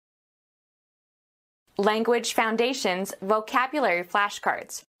Language Foundations Vocabulary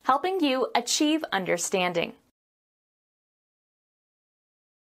Flashcards, helping you achieve understanding.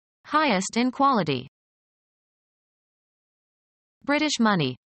 Highest in quality. British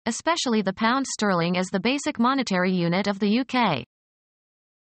money, especially the pound sterling, is the basic monetary unit of the UK.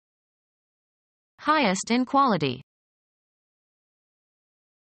 Highest in quality.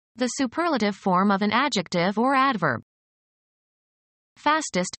 The superlative form of an adjective or adverb.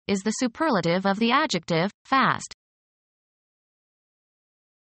 Fastest is the superlative of the adjective, fast.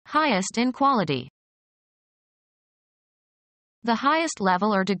 Highest in quality. The highest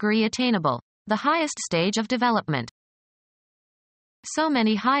level or degree attainable, the highest stage of development. So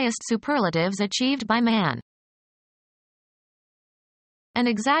many highest superlatives achieved by man. An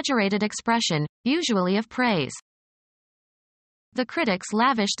exaggerated expression, usually of praise. The critics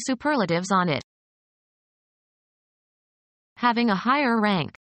lavished superlatives on it. Having a higher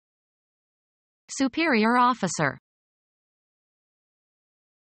rank. Superior officer.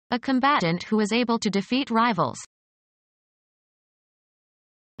 A combatant who is able to defeat rivals.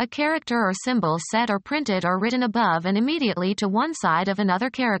 A character or symbol set or printed or written above and immediately to one side of another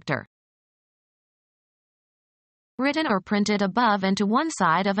character. Written or printed above and to one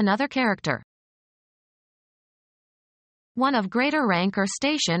side of another character. One of greater rank or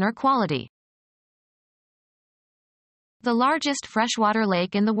station or quality. The largest freshwater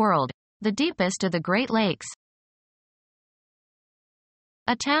lake in the world, the deepest of the Great Lakes.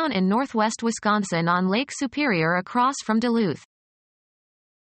 A town in northwest Wisconsin on Lake Superior across from Duluth.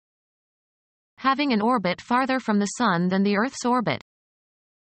 Having an orbit farther from the Sun than the Earth's orbit.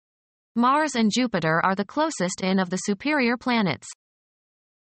 Mars and Jupiter are the closest in of the superior planets.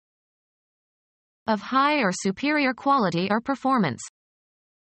 Of high or superior quality or performance.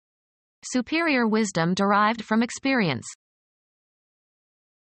 Superior wisdom derived from experience.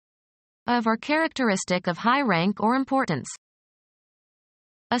 Of or characteristic of high rank or importance.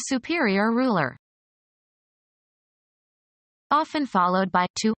 A superior ruler. Often followed by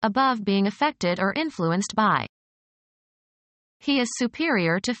to, above, being affected or influenced by. He is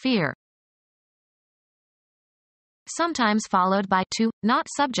superior to fear. Sometimes followed by to, not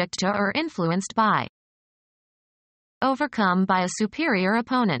subject to or influenced by. Overcome by a superior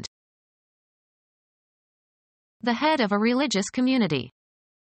opponent. The head of a religious community.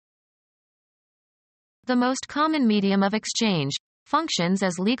 The most common medium of exchange, functions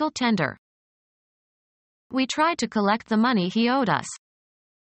as legal tender. We tried to collect the money he owed us.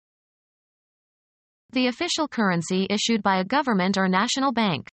 The official currency issued by a government or national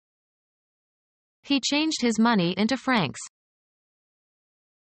bank. He changed his money into francs.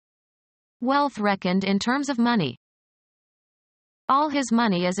 Wealth reckoned in terms of money. All his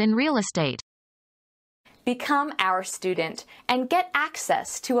money is in real estate. Become our student and get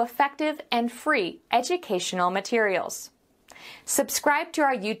access to effective and free educational materials. Subscribe to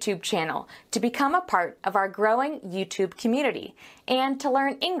our YouTube channel to become a part of our growing YouTube community and to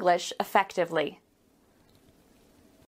learn English effectively.